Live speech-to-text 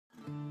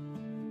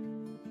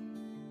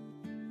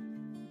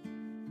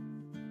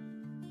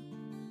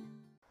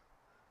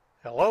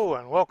Hello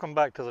and welcome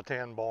back to the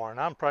Tin Barn.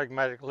 I'm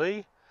Pragmatic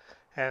Lee,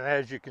 and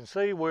as you can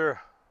see, we're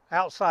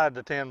outside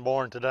the tin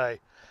barn today.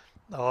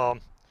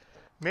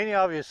 Many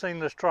of you have seen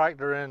this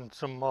tractor in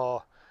some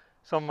of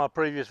my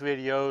previous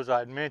videos.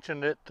 I'd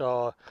mentioned it. It's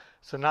a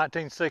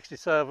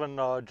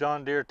 1967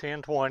 John Deere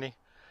 1020.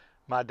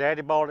 My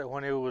daddy bought it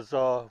when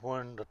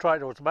when the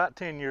tractor was about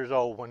 10 years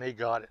old when he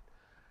got it.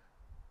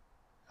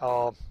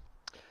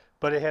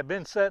 But it had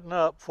been setting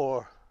up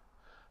for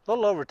a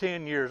little over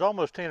 10 years,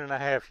 almost 10 and a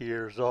half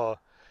years.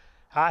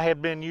 I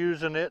had been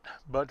using it,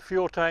 but the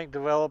fuel tank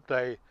developed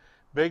a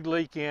big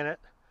leak in it.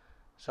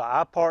 So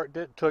I parked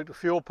it, took the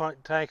fuel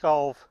tank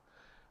off,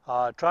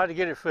 tried to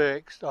get it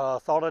fixed,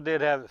 thought I did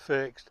have it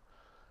fixed.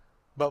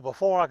 But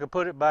before I could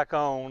put it back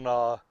on,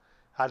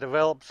 I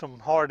developed some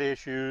heart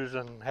issues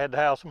and had to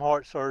have some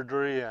heart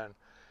surgery. And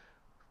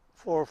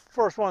for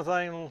first one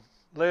thing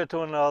led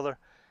to another.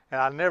 And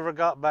I never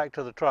got back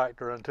to the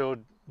tractor until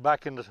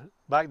back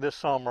this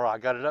summer. I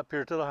got it up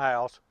here to the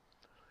house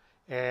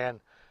and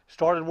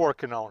started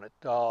working on it.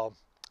 I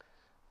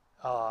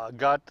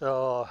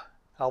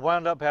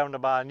wound up having to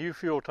buy a new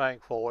fuel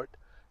tank for it.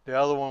 The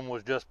other one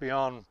was just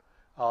beyond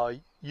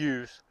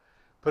use.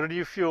 Put a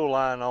new fuel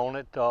line on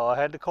it. I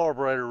had the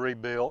carburetor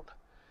rebuilt.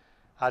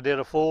 I did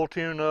a full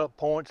tune-up,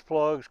 points,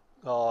 plugs,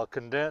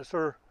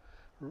 condenser,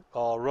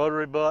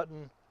 rotary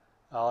button,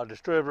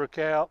 distributor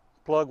cap,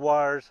 plug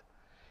wires,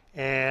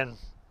 and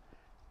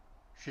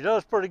she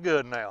does pretty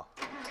good now.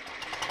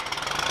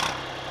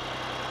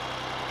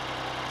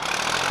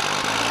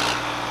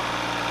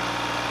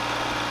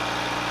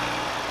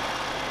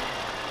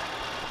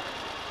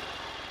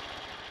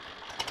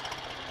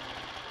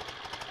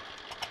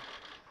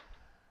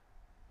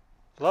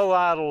 Low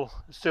idle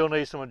still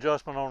needs some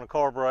adjustment on the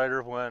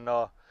carburetor. When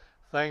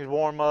things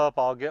warm up,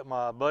 I'll get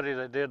my buddy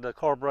that did the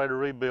carburetor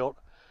rebuilt,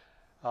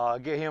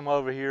 get him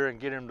over here and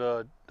get him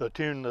to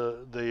tune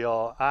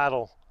the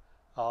idle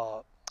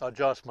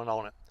adjustment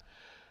on it.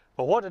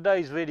 But what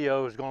today's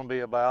video is going to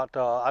be about,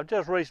 I've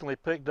just recently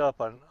picked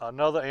up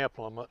another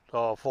implement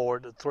for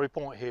it, the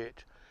 3-point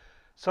hitch.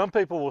 Some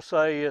people will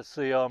say it's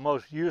the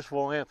most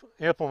useful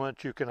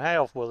implement you can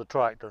have with a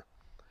tractor.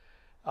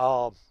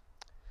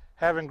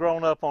 Having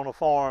grown up on a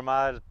farm,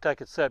 I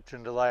take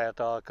exception to that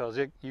because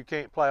you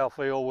can't plow a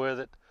field with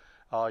it,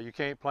 you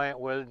can't plant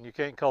with it, and you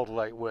can't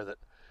cultivate with it.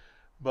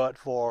 But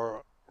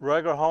for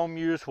regular home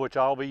use, which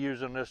I'll be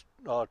using this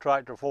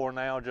tractor for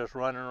now, just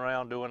running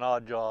around doing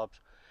odd jobs,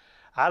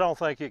 I don't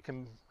think it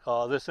can,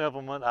 this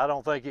implement, I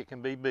don't think it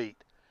can be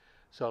beat.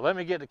 So let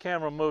me get the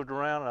camera moved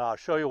around and I'll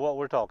show you what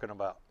we're talking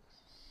about.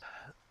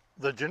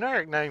 The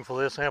generic name for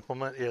this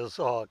implement is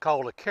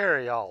called a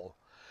carryall.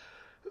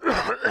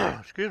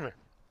 Excuse me.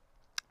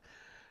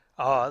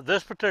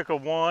 This particular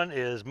one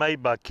is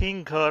made by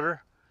Keen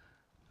Kutter,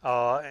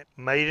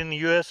 made in the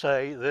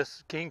USA.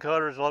 This Keen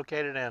Kutter is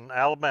located in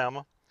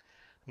Alabama.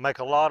 Make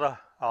a lot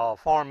of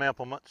farm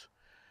implements.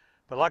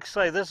 But like I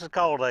say, this is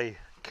called a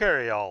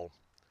carryall.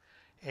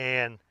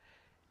 And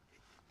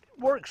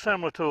works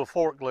similar to a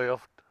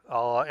forklift.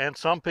 And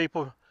some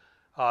people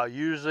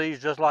use these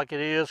just like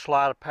it is,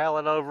 slide a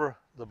pallet over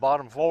the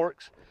bottom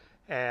forks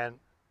and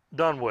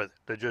done with it.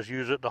 They just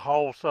use it to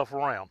haul stuff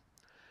around.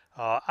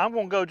 I'm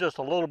going to go just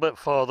a little bit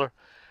further.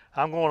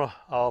 I'm going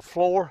to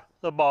floor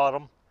the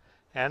bottom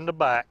and the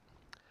back.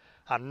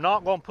 I'm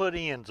not going to put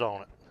ends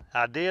on it.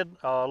 I did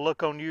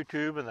look on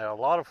YouTube, and there are a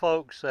lot of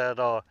folks that,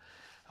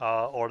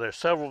 or there's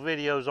several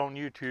videos on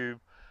YouTube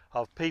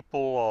of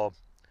people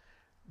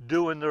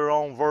doing their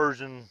own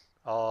version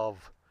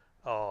of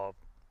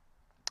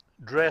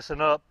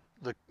dressing up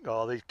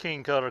these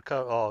Keen Kutter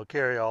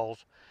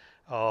carryalls.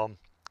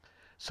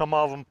 Some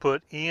of them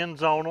put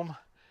ends on them.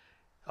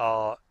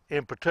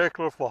 In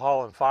particular for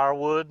hauling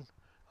firewood.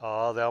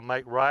 They'll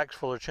make racks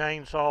for their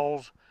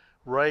chainsaws,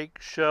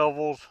 rakes,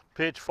 shovels,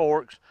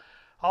 pitchforks,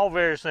 all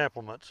various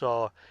implements.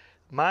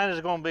 Mine is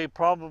going to be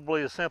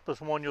probably the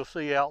simplest one you'll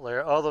see out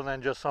there, other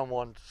than just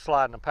someone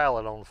sliding a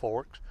pallet on the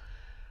forks.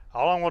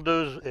 All I'm going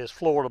to do is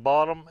floor the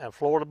bottom and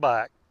floor the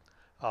back.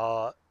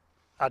 I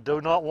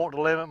do not want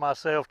to limit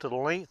myself to the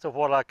length of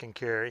what I can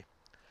carry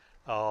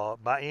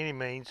by any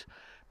means,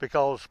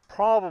 because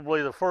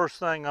probably the first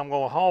thing I'm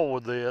going to haul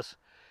with this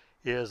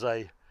is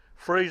a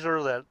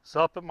freezer that's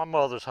up at my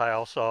mother's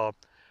house.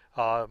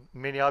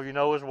 Many of you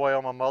know as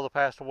well, my mother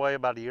passed away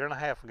about 1.5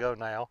 years ago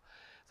now.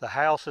 The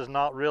house is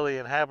not really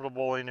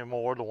inhabitable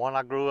anymore. The one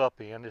I grew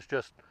up in is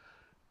just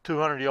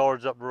 200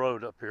 yards up the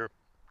road up here.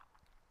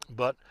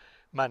 But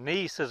my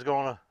niece is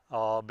going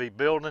to be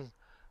building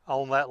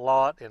on that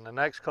lot in the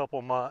next couple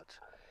of months,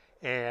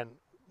 and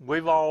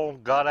we've all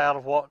got out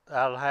of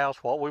the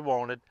house what we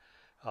wanted,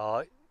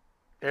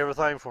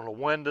 everything from the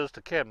windows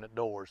to cabinet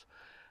doors.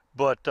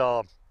 But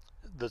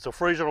there's a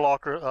freezer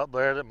locker up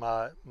there that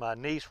my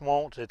niece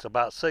wants. It's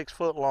about 6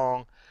 foot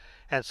long,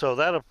 and so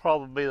that'll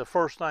probably be the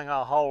first thing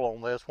I'll haul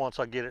on this once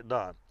I get it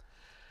done.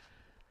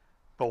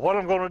 But what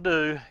I'm going to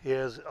do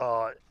is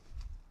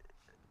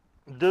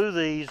do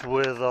these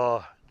with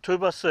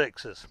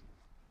 2x6s.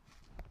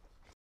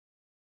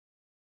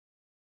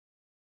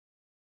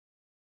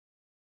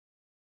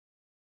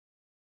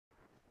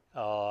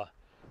 uh,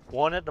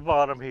 one at the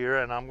bottom here,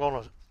 and I'm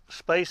going to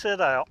space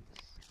it out.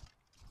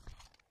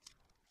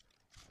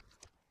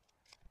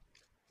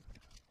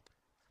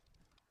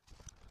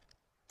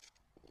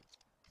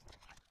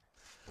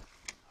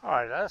 All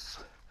right,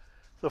 that's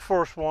the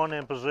first one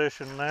in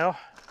position now.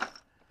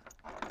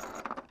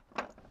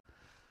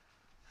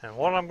 And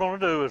what I'm going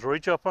to do is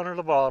reach up under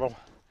the bottom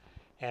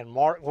and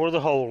mark where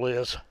the hole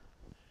is,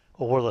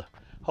 or where the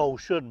hole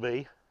should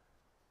be.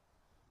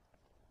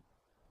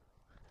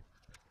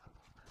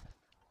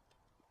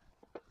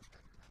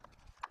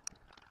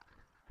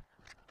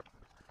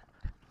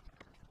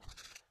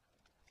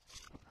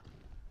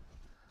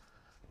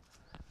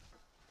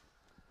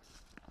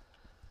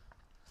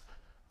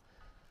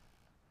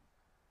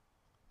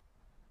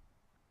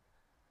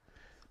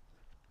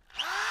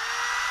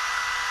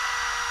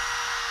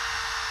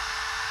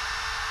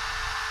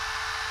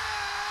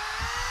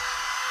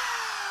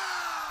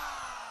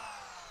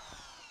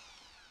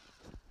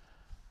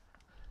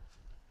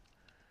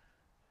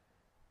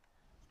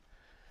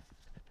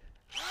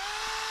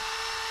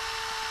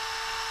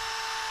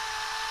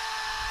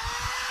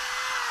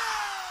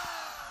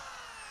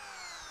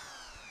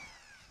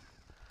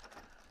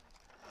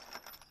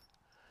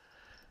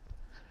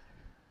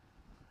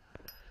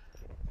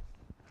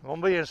 I'm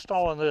going to be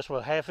installing this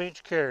with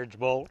 1/2-inch carriage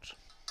bolts.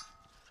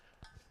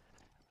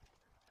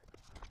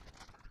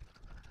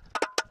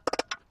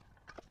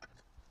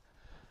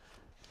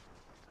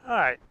 All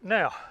right,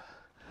 now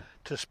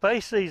to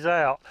space these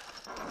out,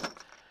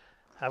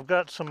 I've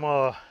got some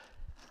 3/4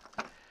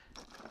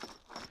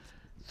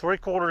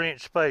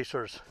 inch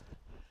spacers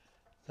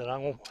that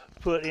I'm going to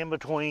put in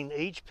between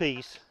each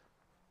piece.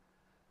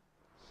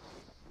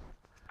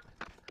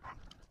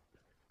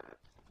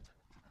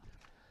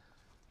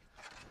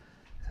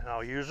 And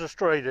I'll use a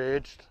straight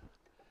edge to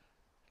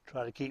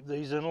try to keep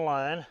these in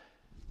line.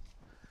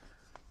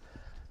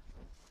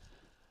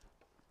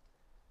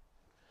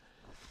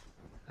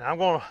 Now I'm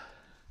going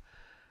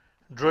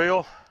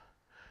to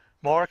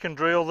mark and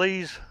drill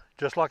these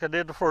just like I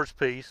did the first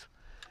piece.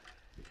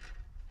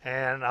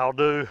 And I'll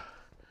do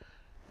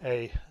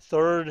a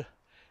 3rd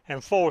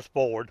and 4th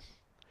board.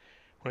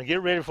 When I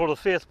get ready for the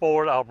 5th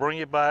board, I'll bring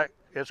it back.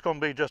 It's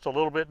going to be just a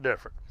little bit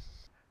different.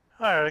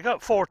 All right, I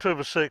got 4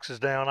 2x6s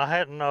down. I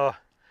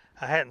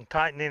hadn't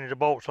tightened any of the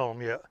bolts on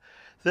them yet.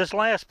 This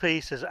last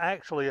piece is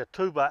actually a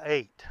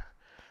 2x8.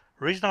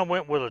 The reason I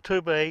went with a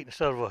 2x8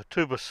 instead of a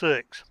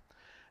 2x6,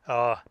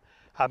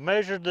 I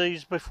measured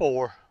these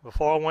before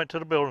I went to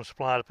the building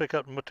supply to pick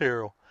up the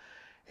material,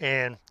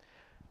 and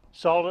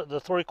saw that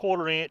the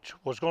 3/4 inch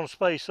was going to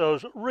space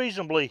those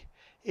reasonably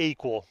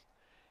equal,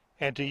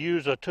 and to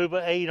use a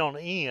 2x8 on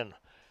the end.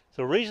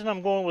 The reason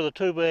I'm going with a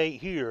 2x8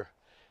 here,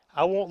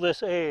 I want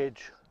this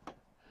edge,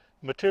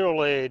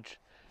 material edge,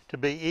 to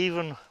be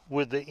even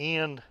with the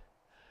end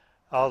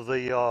of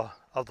the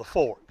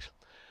forks.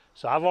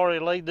 So I've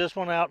already laid this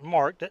one out and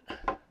marked it.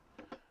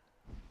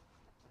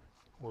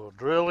 We'll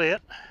drill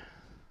it.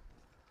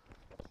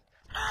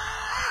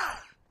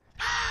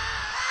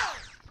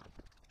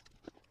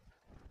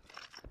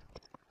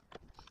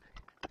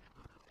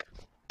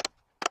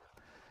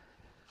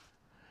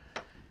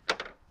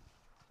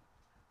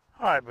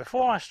 All right,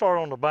 before I start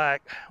on the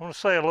back, I want to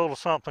say a little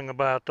something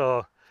about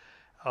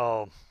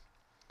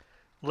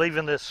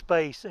leaving this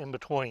space in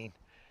between.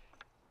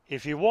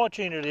 If you watch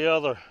any of the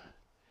other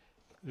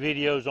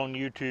videos on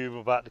YouTube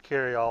about the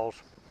carryalls,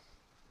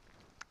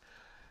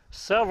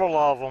 several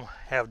of them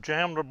have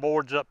jammed their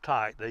boards up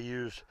tight. They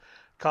use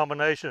a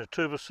combination of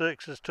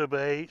 2x6s,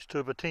 2x8s,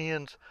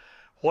 2x10s,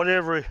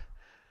 whatever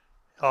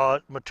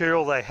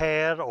material they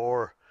had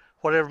or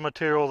whatever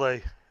material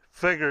they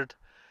figured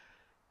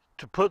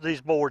to put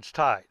these boards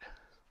tight.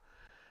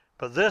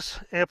 But this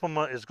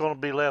implement is going to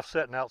be left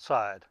sitting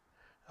outside.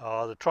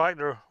 The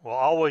tractor will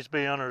always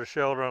be under the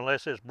shelter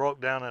unless it's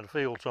broke down in a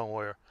field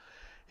somewhere.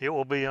 It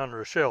will be under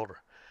the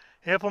shelter.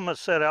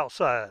 Implements set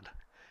outside.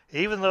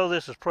 Even though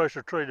this is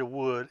pressure treated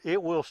wood,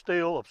 it will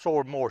still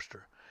absorb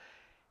moisture.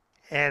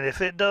 And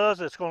if it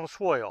does, it's going to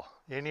swell.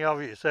 Any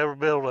of you that's ever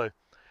built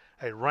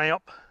a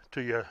ramp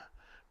to your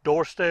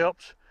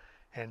doorsteps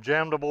and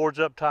jam the boards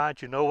up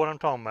tight, you know what I'm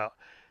talking about.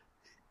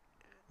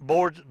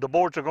 The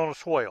boards are going to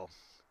swell.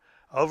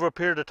 Over a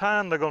period of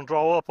time, they're going to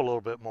draw up a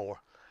little bit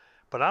more.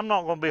 But I'm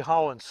not going to be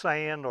hauling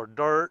sand or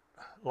dirt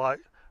like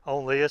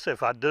on this.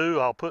 If I do,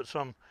 I'll put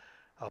a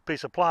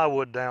piece of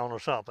plywood down or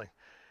something.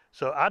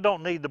 So I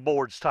don't need the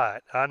boards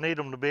tight. I need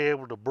them to be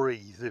able to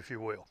breathe, if you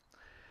will.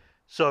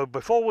 So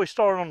before we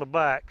start on the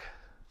back,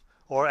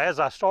 or as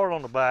I start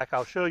on the back,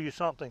 I'll show you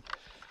something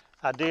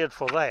I did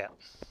for that.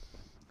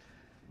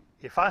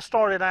 If I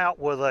started out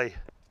with a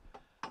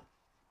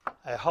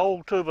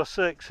whole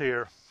 2x6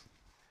 here,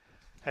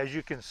 as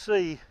you can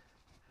see,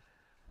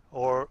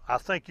 or I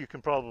think you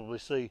can probably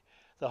see,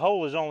 the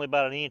hole is only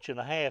about 1.5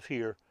 inches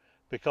here,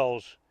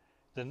 because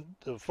the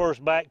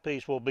first back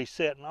piece will be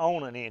sitting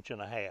on 1.5 inches.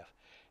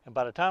 And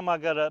by the time I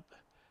got up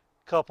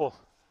a couple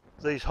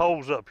of these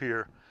holes up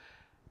here,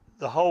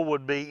 the hole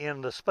would be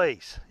in the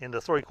space, in the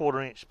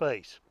 3/4 inch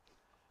space.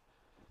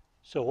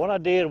 So what I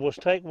did was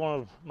take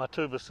one of my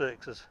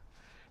 2x6s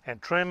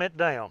and trim it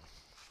down.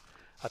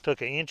 I took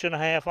 1.5 inches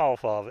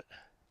off of it.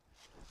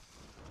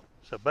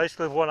 So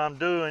basically what I'm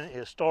doing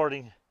is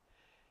starting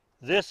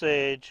this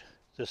edge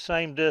the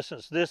same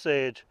distance this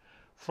edge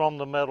from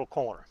the metal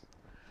corner.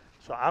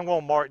 So I'm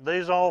going to mark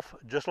these off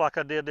just like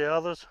I did the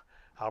others.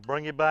 I'll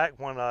bring you back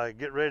when I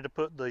get ready to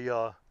put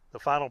the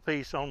final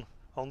piece on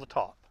the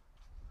top.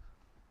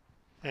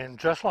 And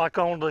just like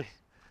on the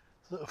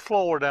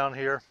floor down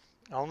here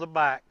on the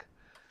back,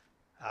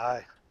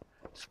 I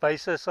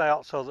space this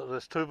out so that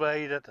this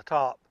 2x8 at the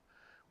top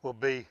will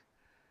be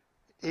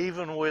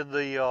even with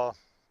the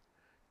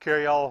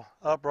carry-all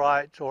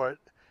uprights, or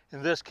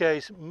in this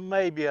case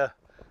maybe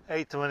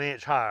 1/8 of an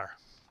inch higher.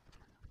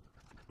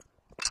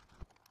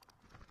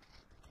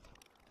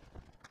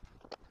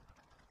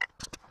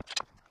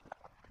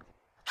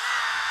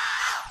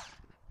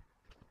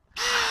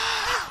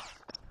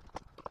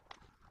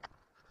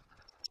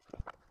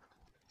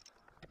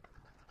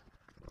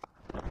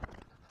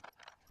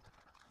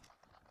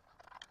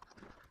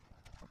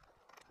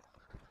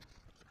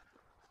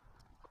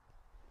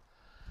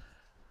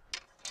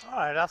 All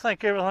right, I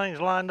think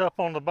everything's lined up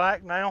on the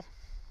back now.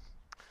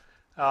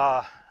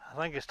 I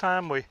think it's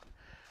time we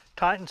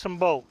tighten some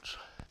bolts.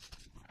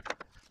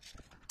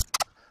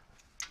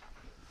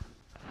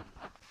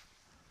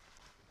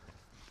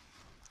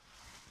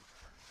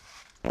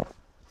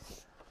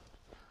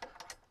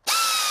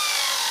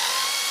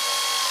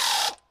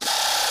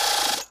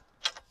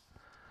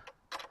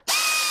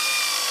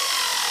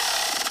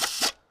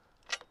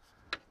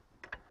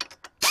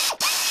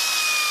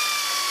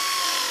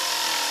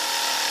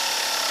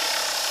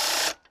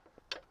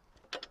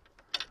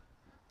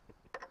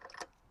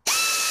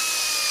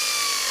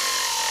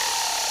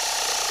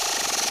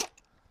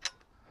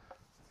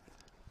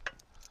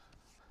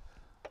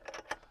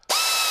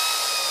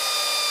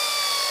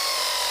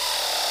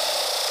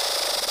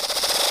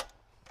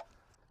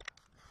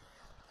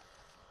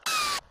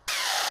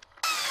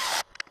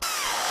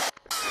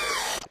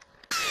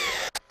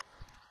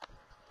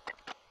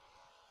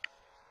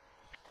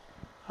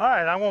 All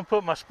right, I'm going to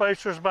put my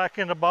spacers back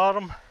in the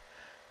bottom.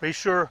 Be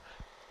sure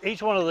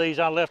each one of these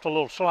I left a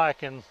little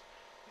slack in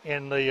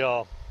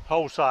the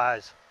hole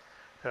size.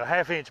 They're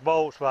 1/2 inch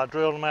bolts, but I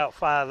drilled them out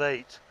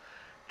 5/8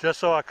 just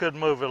so I could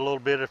move it a little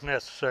bit if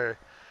necessary.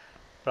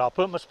 But I'll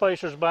put my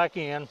spacers back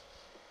in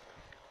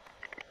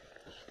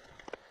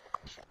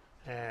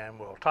and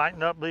we'll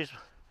tighten up these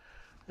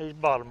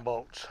bottom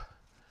bolts.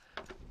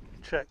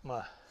 Check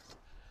my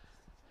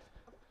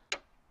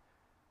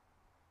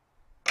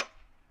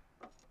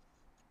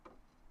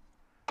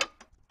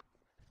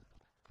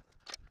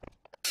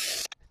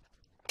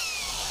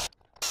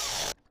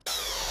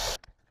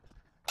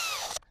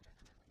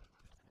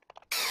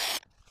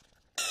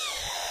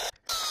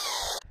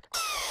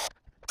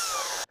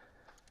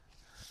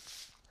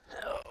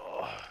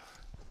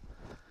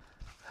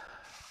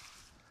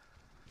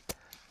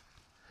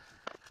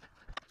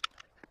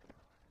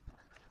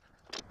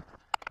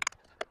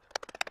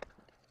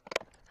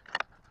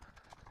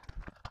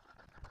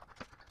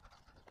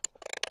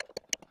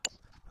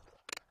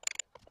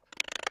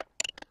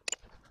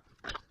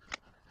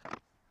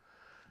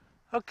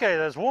Okay,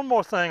 there's one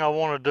more thing I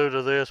want to do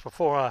to this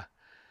before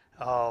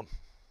I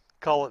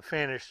call it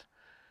finished.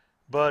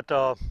 But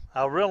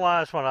I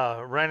realized when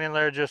I ran in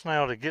there just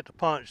now to get the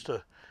punch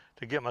to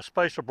get my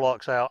spacer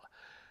blocks out,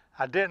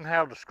 I didn't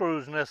have the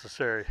screws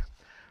necessary.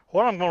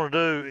 What I'm going to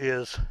do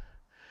is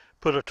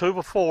put a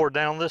 2x4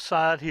 down this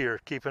side here,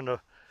 keeping the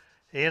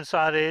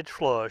inside edge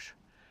flush,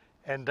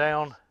 and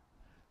down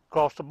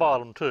across the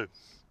bottom too.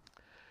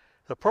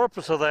 The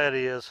purpose of that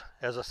is,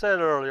 as I said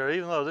earlier,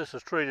 even though this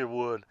is treated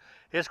wood,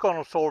 it's going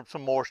to absorb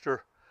some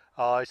moisture,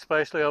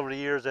 especially over the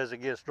years as it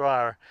gets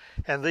drier.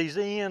 And these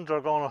ends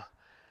are going to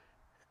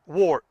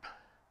warp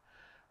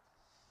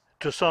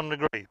to some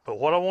degree. But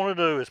what I want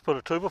to do is put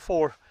a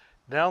 2x4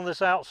 down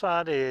this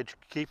outside edge,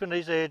 keeping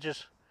these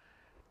edges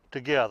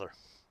together.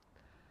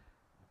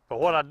 But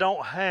what I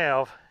don't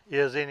have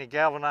is any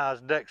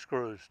galvanized deck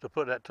screws to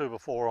put that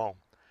 2x4 on.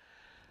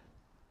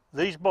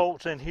 These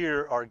bolts in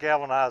here are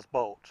galvanized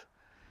bolts.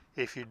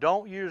 If you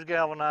don't use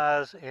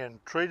galvanized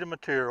and treated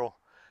material,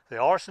 the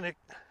arsenic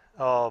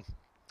or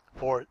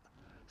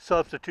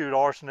substitute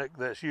arsenic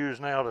that's used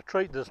now to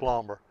treat this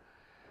lumber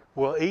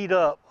will eat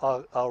up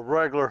a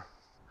regular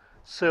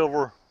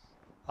silver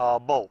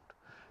bolt.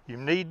 You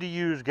need to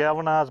use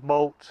galvanized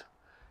bolts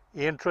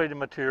in treated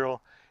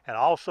material, and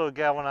also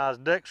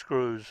galvanized deck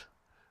screws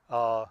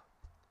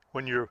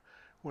when you're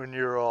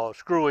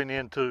screwing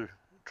into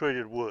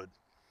treated wood.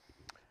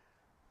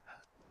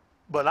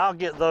 But I'll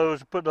get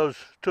those, put those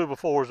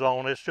 2x4s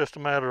on. It's just a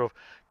matter of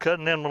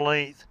cutting in the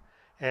length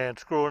and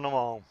screwing them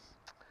on.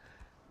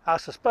 I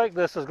suspect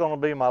this is going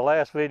to be my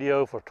last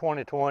video for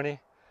 2020.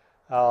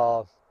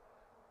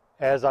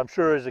 As I'm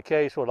sure is the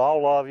case with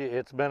all of you,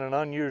 it's been an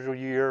unusual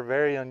year,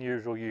 very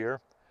unusual year.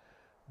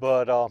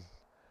 But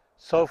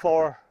so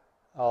far,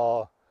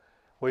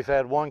 we've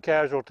had one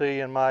casualty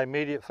in my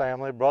immediate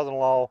family.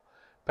 Brother-in-law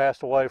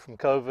passed away from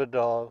COVID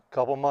a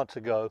couple months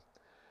ago.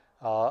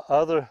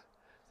 Other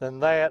than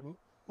that,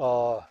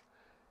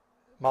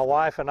 my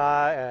wife and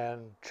I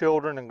and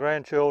children and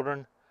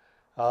grandchildren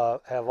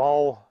have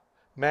all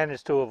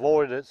managed to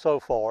avoid it so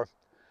far.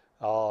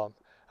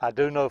 I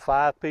do know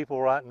 5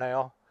 people right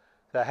now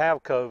that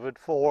have COVID.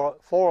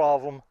 Four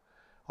of them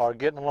are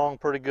getting along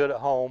pretty good at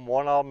home.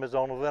 One of them is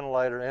on a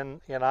ventilator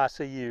in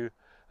ICU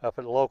up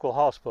at the local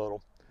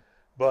hospital.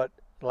 But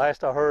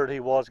last I heard, he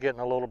was getting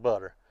a little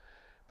better.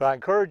 But I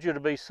encourage you to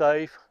be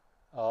safe.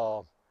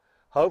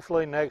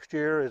 Hopefully next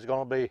year is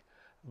going to be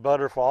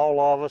better for all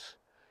of us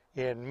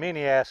in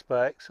many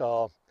aspects.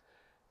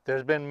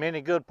 There's been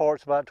many good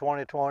parts about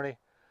 2020,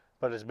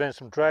 but there's been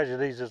some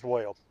tragedies as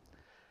well.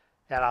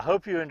 And I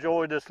hope you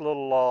enjoyed this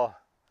little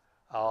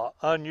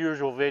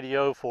unusual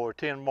video for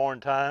 10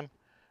 morning time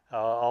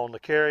on the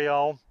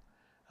carry-on.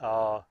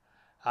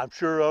 I'm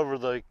sure over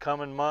the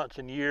coming months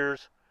and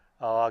years,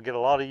 I'll get a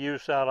lot of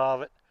use out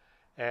of it.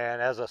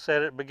 And as I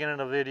said at the beginning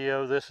of the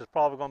video, this is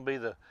probably going to be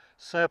the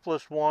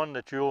simplest one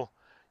that you'll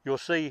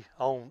see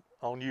on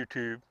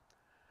YouTube.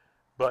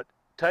 But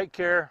take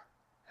care,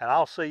 and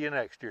I'll see you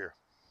next year.